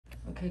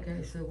Okay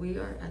guys, so we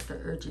are at the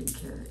urgent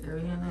care.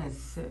 Ariana is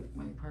sick,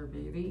 my poor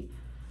baby.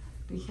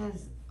 She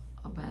has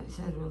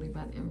really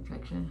bad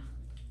infection.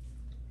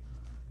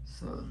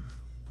 So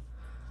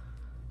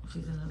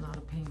she's in a lot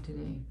of pain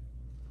today.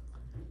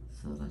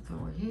 So that's why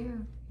we're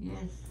here.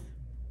 Yes.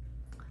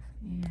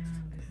 And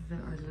this is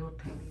our little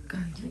tiny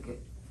guys. Look at,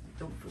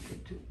 don't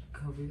forget to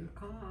cover your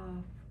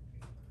cough.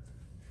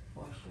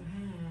 Wash your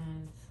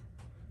hands.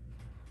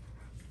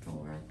 And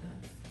we're at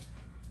the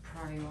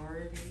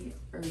priority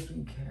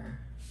urgent care.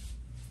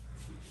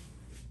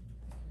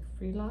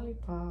 Free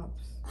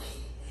lollipops.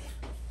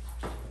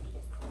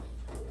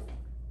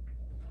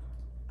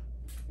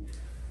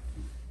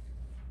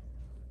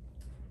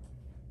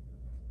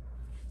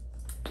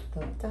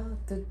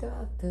 The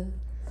doctor,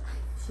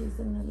 she's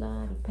in a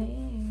lot of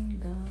pain,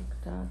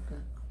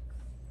 doctor.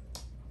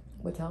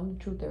 But tell me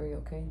the truth, Ari,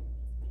 okay?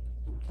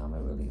 Tell me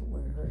really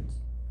where it hurts.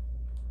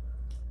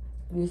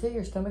 Did you say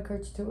your stomach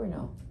hurts too or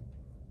no?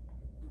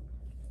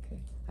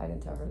 Okay, I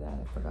didn't tell her that,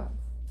 I forgot.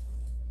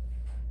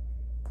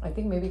 I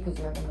think maybe because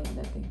you haven't eaten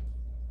nothing.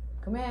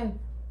 Come in.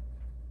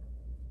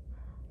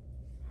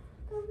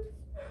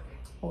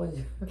 What was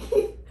you?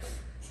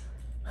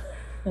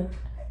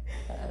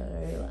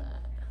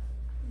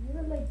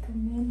 You're like,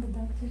 come in, the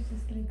doctor's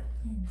just like,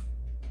 come in.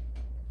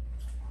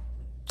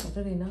 What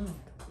did he not?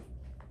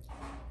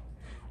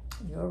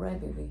 You're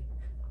right, baby.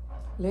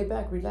 Lay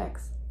back,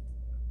 relax.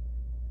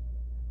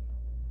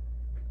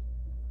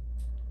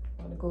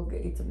 Want to go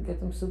get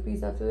some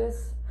soupies after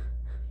this?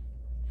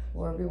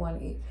 Wherever you want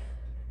to eat.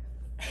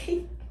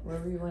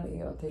 Wherever you want to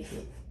eat, I'll take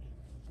you.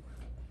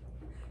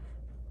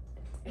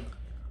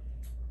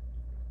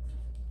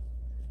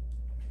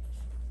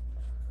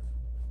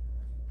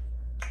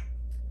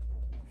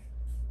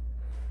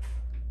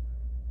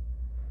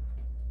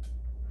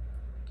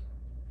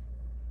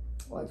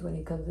 Watch when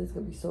he comes, it's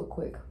gonna be so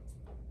quick.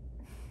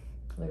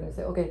 They're gonna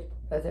say, okay,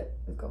 that's it,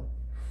 let's go.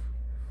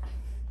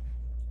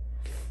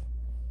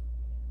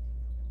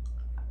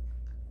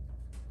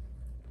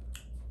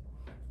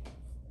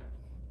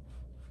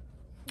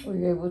 Were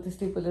you able to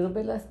sleep a little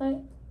bit last night?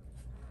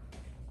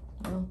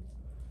 No?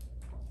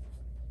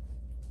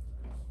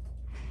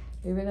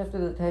 Even after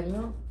the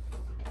Tylenol?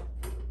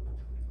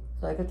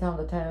 So I could tell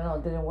him the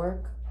Tylenol didn't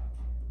work?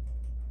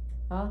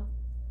 Huh?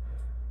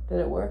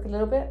 Did it work a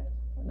little bit?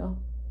 No?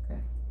 Okay.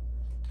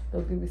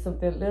 They'll give you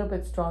something a little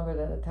bit stronger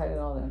than the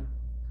Tylenol then.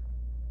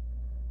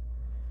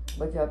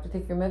 But you have to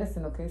take your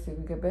medicine, okay, so you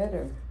can get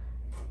better.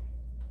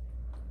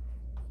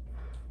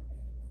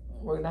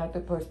 We're gonna have to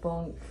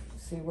postpone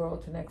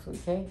SeaWorld to next week,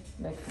 okay?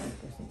 Next week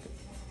or something.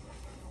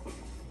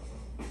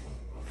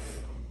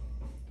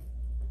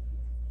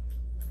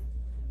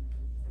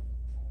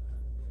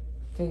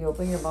 Can you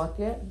open your mouth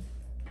yet?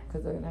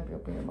 Because they're gonna have you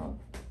open your mouth.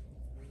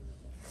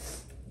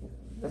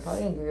 They're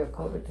probably gonna give you a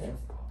COVID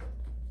test.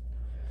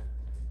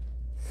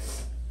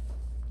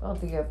 I don't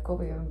think you have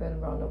COVID. You haven't been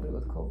around nobody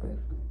with COVID.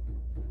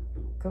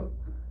 Come,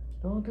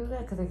 don't do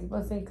that because I keep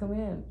on saying come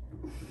in.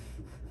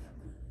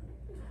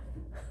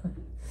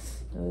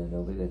 There's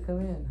nobody to come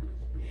in.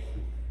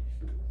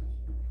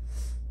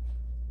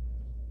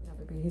 Yeah,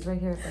 baby, he's right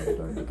here at the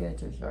door to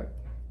get your shark.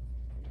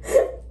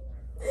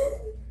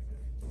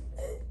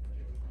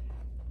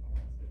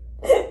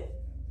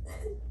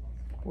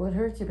 What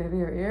hurts you, baby?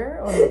 Your ear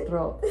or your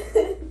throat?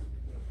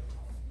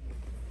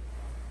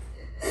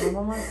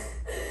 Mama?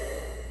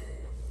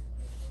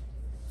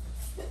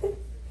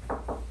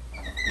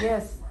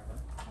 Yes.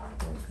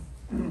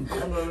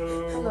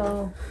 Hello.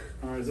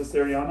 Hello. Is this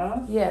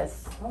Ariana?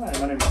 Yes. Hi,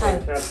 my name is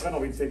Catherine.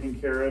 I'll be taking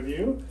care of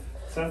you.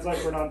 Sounds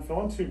like we're not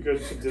feeling too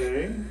good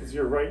today. Is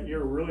your right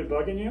ear really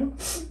bugging you?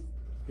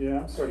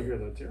 Yeah, I'm sorry to hear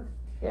that, dear.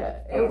 Yeah.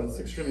 It's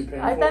extremely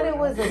painful. I thought it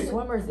was a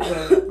swimmer's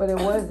ear, but it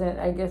wasn't,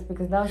 I guess,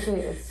 because now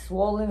it's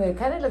swollen. It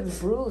kind of looks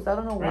bruised. I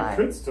don't know why. It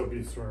could still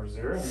be swimmer's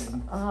ear. I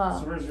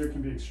mean, swimmer's ear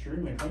can be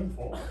extremely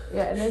painful.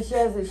 Yeah, and then she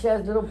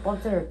has little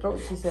bumps in her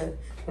throat, she said.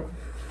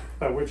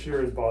 Which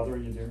ear is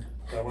bothering you, dear?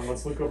 That one.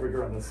 Let's look over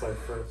here on this side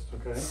first,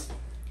 okay?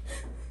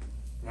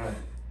 Right.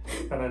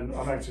 And then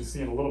I'm actually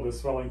seeing a little bit of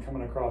swelling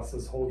coming across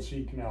this whole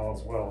cheek now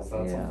as well. Is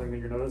that something that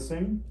you're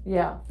noticing?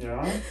 Yeah.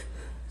 Yeah?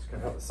 She's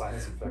going to have a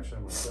sinus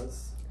infection with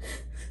this.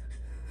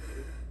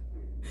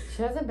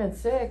 She hasn't been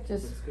sick,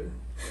 just That's good.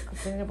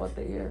 complaining about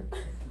the ear.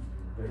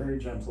 Very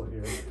gentle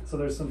here. So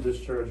there's some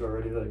discharge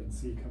already that I can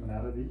see coming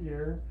out of the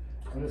ear.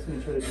 I'm just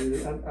going to try to do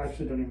this. I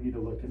actually don't even need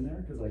to look in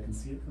there because I can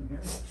see it from here.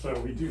 So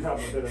we do have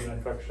a bit of an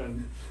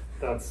infection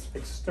that's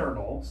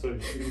external, so you're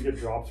going to get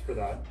drops for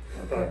that.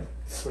 Okay.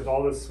 But with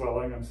all this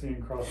swelling I'm seeing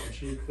across the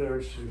cheek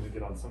there, she's going to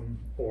get on some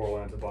oral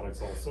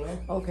antibiotics also.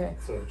 Okay.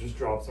 So just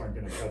drops aren't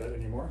going to cut it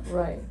anymore.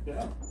 Right.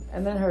 Yeah.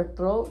 And then her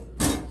throat,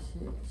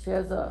 she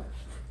has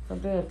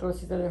something in her throat.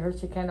 She said it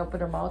hurts. She can't open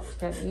her mouth. She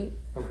can't eat.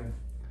 Okay.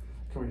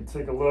 Can we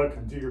take a look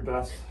and do your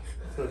best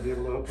to be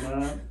able to open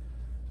that?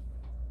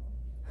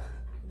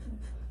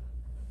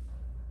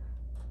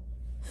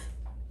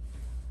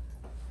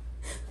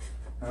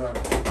 All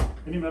right.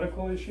 Any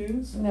medical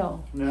issues?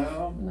 No.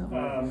 No?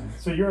 No.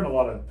 So you're in a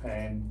lot of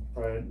pain,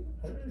 right?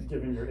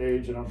 Given your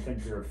age, I don't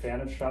think you're a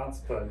fan of shots,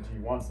 but do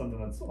you want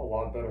something that's a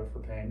lot better for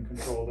pain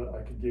control that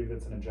I could give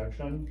that's an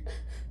injection?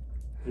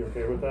 You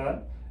okay with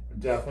that?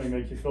 It'd definitely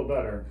make you feel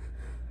better.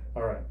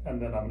 All right,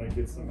 and then I'm gonna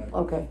get some medical.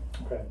 Okay.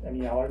 Okay,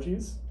 any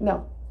allergies?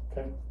 No.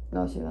 Okay,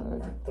 No, she's not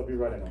allergic. they'll be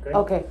right in, okay?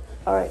 Okay.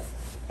 All right.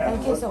 And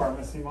Thank you what so much.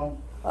 pharmacy, Mom?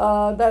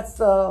 That's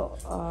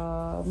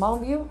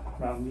Mountain View.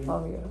 Mountain View?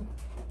 Mountain View.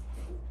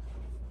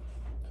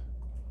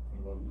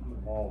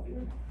 The Mall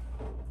View.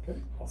 Okay,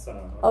 I'll send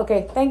it out.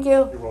 Okay. Thank you.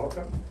 You're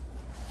welcome.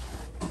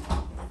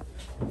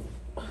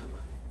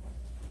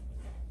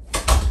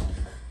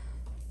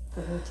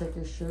 They're gonna check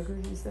your sugar,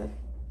 you said?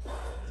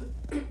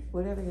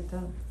 Whatever you tell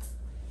them.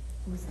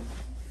 What is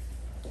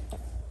it?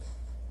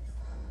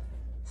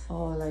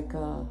 Oh,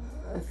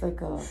 it's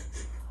like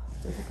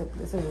a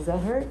blizzard. Does that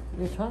hurt?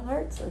 Your tongue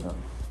hurts or no?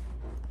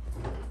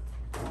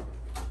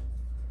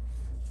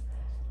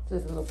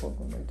 Just a little poke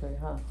on right there,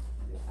 huh?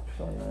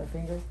 Showing another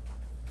finger.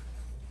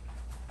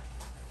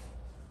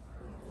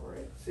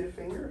 Alright, see a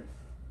finger?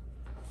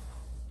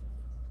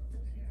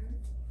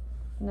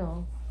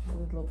 No, a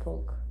little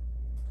poke.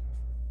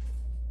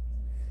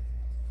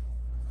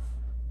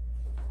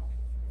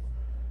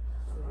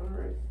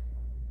 Alright.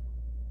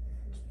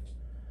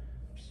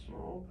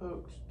 Small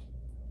pokes.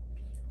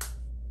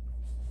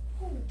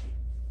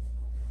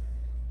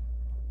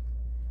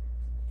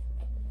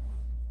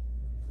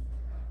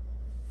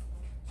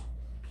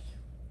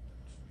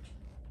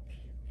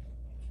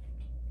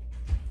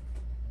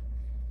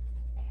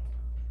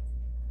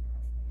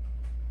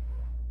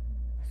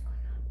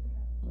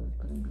 Let's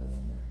put him blood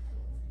on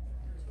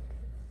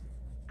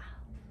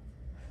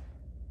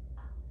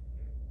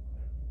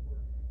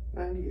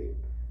there. $98.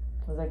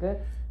 Was that good?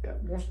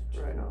 Yep.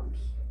 Yeah. Right on.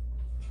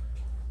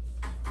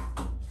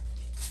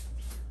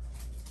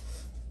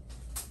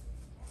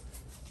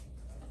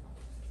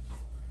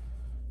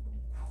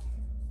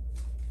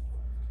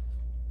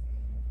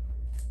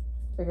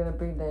 You're gonna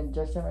bring the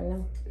injection right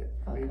now? Yeah,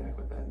 I'll be Okay. back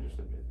with that in just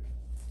a bit.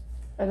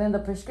 And then the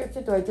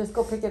prescription, do I just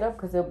go pick it up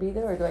because they'll be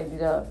there, or do I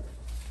need a?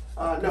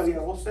 No, yeah,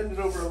 we'll send it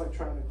over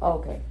electronically. Oh,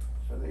 okay.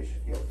 So they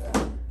should get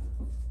that.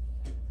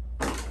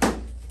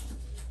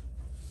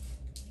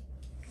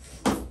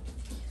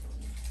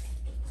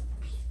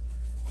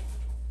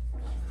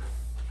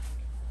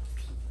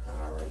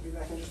 Alright, be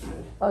back in just a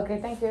minute.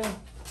 Okay, thank you.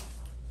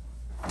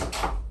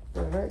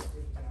 Did it hurt?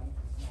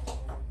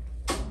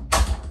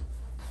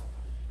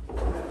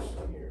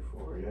 Medicine here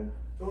for you.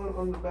 Going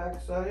on the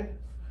back side,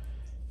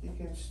 you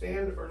can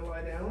stand or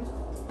lie down,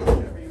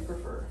 whichever you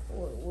prefer.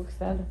 We'll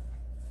stand.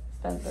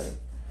 Stand better.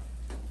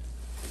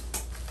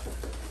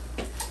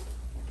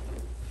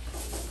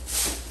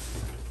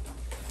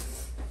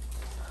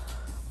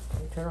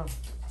 Turn on.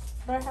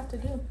 What do I have to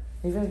do?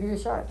 He's gonna give you a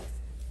shot.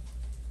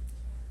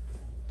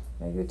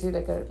 Maybe you do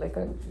like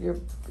a your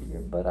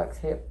buttocks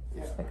hip,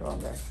 Yeah. like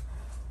around there.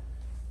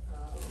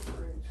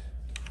 Great.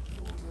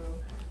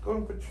 Go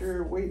and put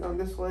your weight on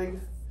this leg,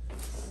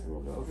 and we'll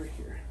go over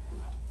here.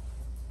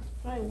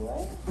 My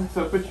what?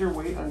 So put your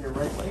weight on your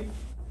right leg.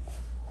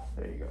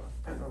 There you go.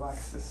 And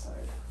relax this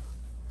side.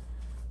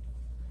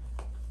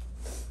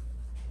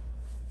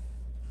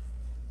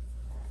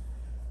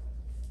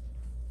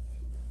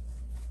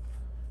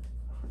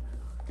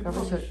 Good Get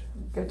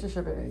push. your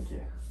ship in. Thank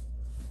you.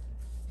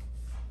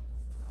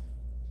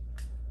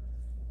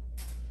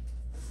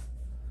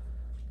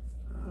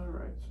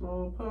 Alright,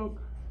 small poke.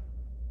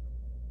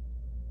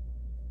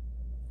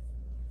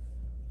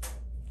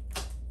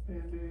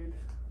 Band-aid.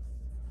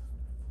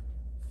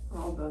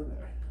 All done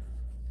there.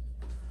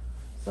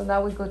 So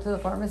now we go to the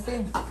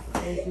pharmacy.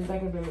 She's not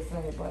gonna be able to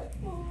smell your butt.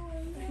 Oh,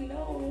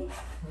 no.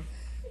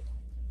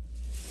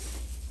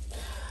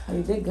 Oh,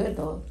 you did good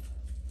though.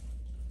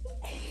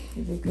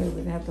 You did good.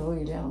 We didn't have to hold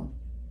you down.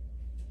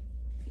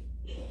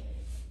 They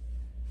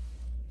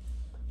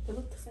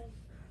look the same.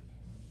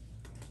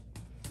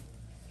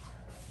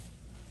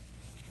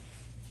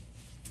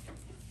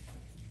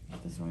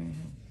 This one right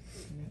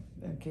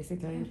here. In case they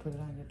tell you to put it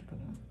on, you have to put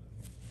it on.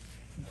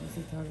 In case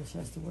they tell her she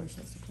has to wear, she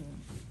has to put it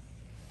on.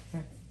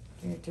 Here,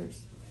 give me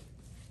yours.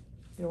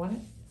 You want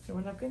it? You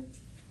want a napkin?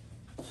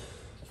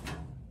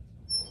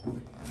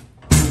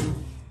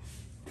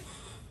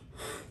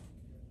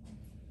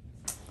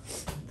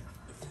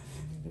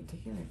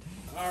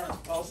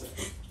 Alright, all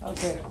set.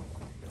 Okay.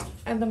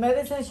 And the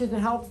medicine should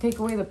help take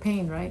away the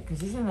pain, right?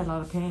 Because he's in a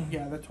lot of pain.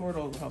 Yeah, the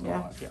Toradol will help Yeah.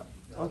 a lot, yeah.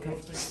 Okay.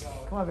 It'll take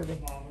about- Come on,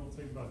 baby. Mom, it'll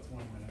take about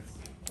 20 minutes.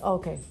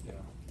 Okay. Yeah.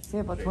 Say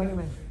about 20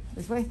 minutes.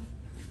 This way?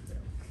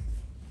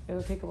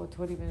 It'll take about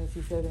 20 minutes,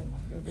 he said, and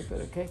it'll be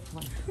good, okay? Come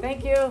on.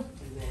 Thank you. You're welcome.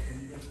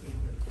 You guys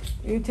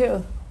take care. You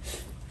too.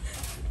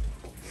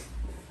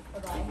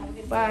 Bye-bye. Have a good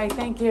day. Bye,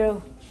 thank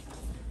you.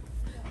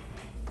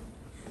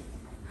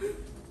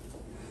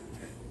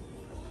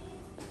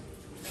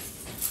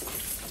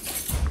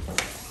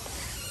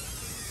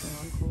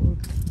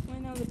 I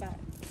know the back.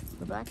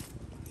 The back?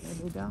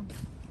 And go down.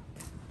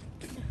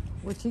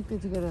 What cheek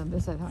did you get on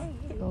this side, huh?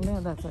 Don't lay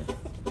on that side.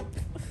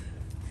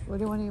 What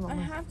do you want to eat, I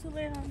Mama? have to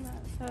lay on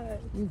that side.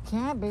 You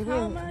can't, baby.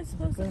 How am I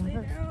supposed to Gonna lay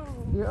hurt.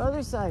 down? Your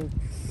other side.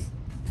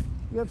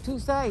 You have two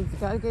sides.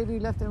 God gave you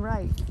left and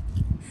right.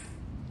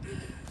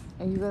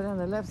 And you got it on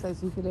the left side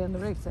so you can lay on the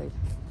right side.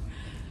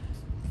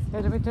 Hey,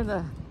 let me turn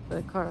the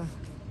car on.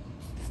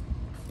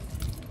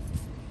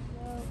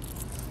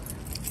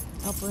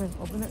 Help her in.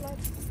 Open it.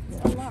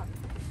 Yeah. Unlock.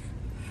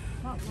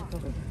 Lock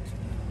it.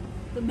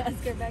 The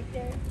masker back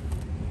there.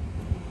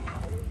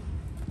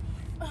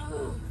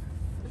 Oh,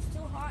 it's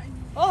still hot in here.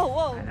 Oh,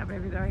 whoa. I know,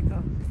 baby. There I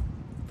go.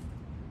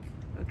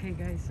 Okay,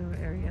 guys. So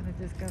Ariana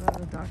just got out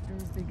of the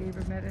doctors. They gave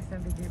her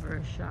medicine. They gave her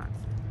a shot.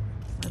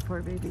 My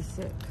poor baby's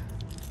sick.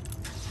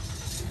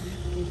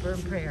 Keep her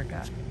in prayer,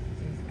 God.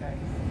 These guys.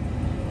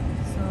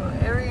 So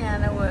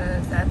Ariana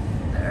was at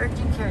the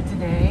urgent care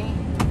today.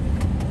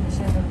 She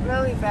has a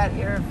really bad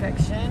ear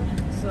infection.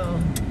 So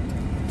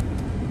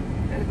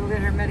gotta go get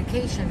her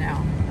medication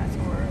now. That's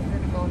where we're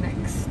gonna go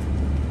next.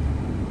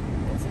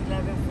 It's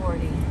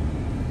 11:40.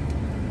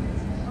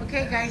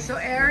 Okay, guys. So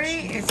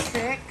Ari is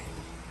sick.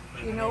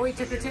 You know, we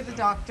took her to the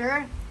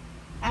doctor,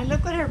 and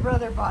look what her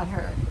brother bought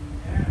her.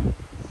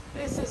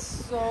 This is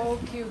so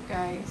cute,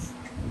 guys.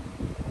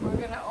 We're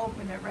gonna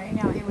open it right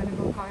now. He went to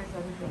go call his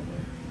other brother.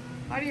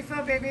 How do you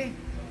feel, baby?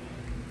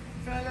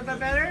 Feel a little bit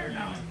better?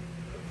 No.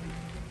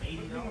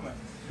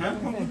 Huh?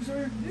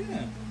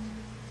 Yeah.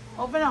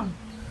 Open them.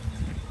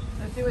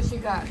 Let's see what she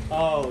got.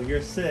 Oh,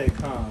 you're sick,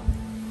 huh?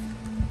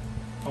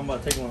 I'm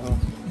about to take one home.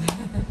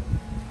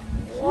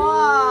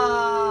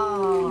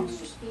 Wow!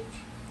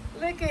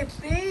 Look at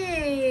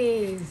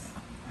these.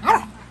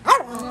 Why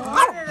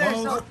are they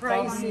so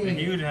pricey?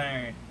 Huge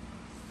iron.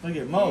 Look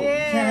at Mo.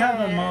 Yes. You can't have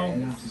them, Mo.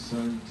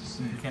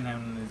 You can't have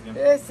them in this game.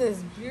 This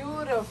is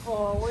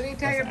beautiful. What do you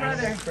tell your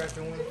brother?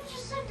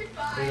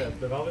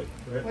 The velvet.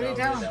 What do you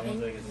tell him? That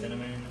one's like a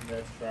cinnamon.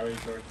 That's strawberry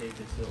shortcake.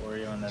 It's the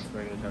Oreo, and that's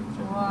regular chocolate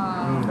chip.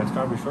 Wow. That's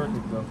strawberry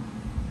shortcake, though.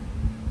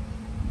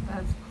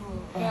 That's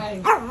cool.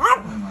 Guys.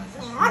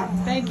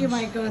 Thank you,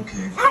 Michael.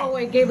 Oh,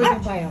 wait, Gabriel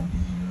can buy them.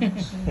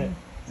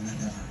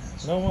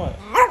 You know what?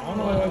 I don't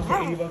know why I went for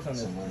 $80 on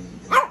this.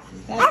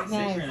 That's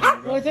nice.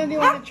 Which one do you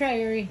want to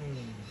try, Ari?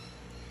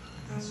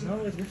 No,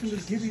 it's which one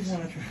does Gibby's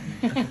want to try?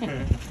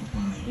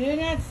 You're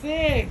not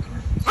sick.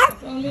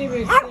 It's only if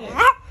you're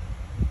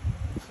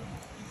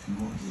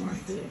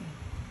sick.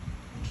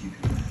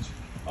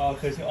 Oh,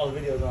 because all the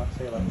videos on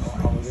say like,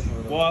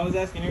 oh, well, I was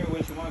asking her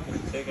what she wanted. Cause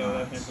she's sick. I was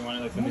asking if she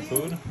wanted like some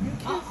food,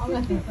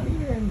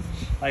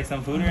 like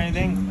some food or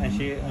anything.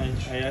 And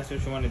I asked her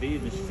if she wanted to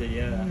eat, and she said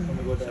yeah. I'm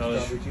gonna go with that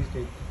strawberry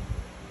cheesecake.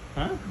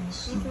 Huh?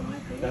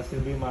 That's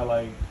gonna be my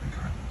little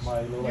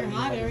You're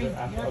hot, Ari. You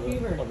have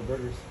fever. the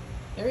burgers.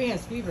 Ari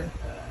has fever.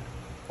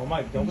 Oh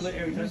Mike, don't let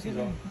Ari touch these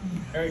though.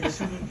 Ari,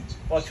 just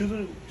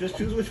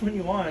choose which one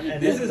you want.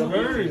 And this is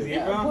hers,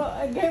 yeah, bro.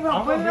 Well,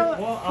 Gabriel,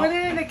 put it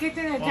in the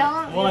kitchen and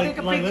tell him. Take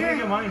a picture. Let me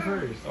get mine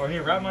first. Or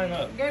here, wrap mine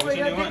up. Gabriel,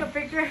 you take a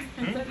picture.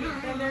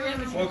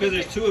 Well, because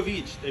there's two of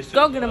each.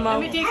 Go get them, Let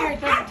Mom. me take your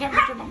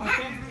temperature, Mama.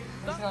 Okay?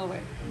 Let's go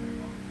away.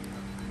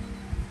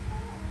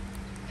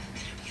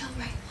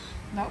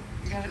 Nope,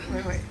 you got it.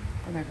 Wait.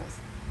 Oh, there it goes.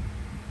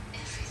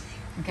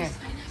 Okay.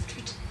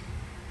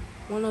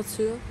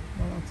 102.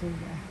 102,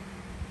 yeah.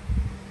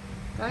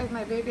 Guys,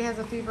 my baby has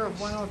a fever of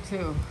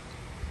 102.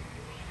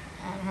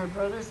 And her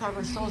brothers have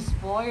her so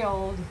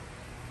spoiled.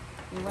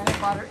 We went and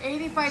bought her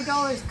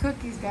 $85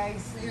 cookies,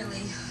 guys.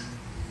 Clearly.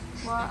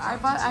 Well,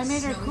 I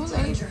made her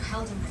Kool-Aid.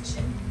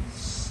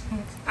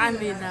 I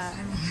made that.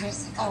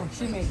 Oh,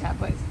 she made that,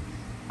 but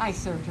I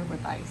served her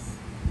with ice.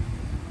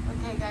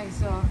 Okay, guys,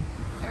 so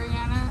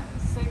Ariana,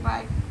 say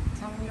bye.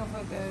 Tell me you don't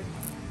feel good.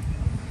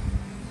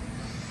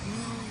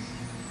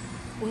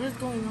 What is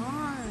going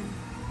on?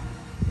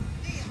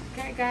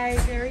 Okay,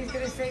 guys, Ari's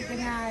gonna say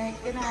goodnight.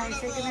 Good night.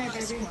 Say goodnight,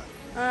 baby.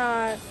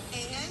 Alright.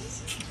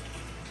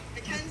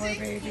 My poor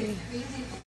baby.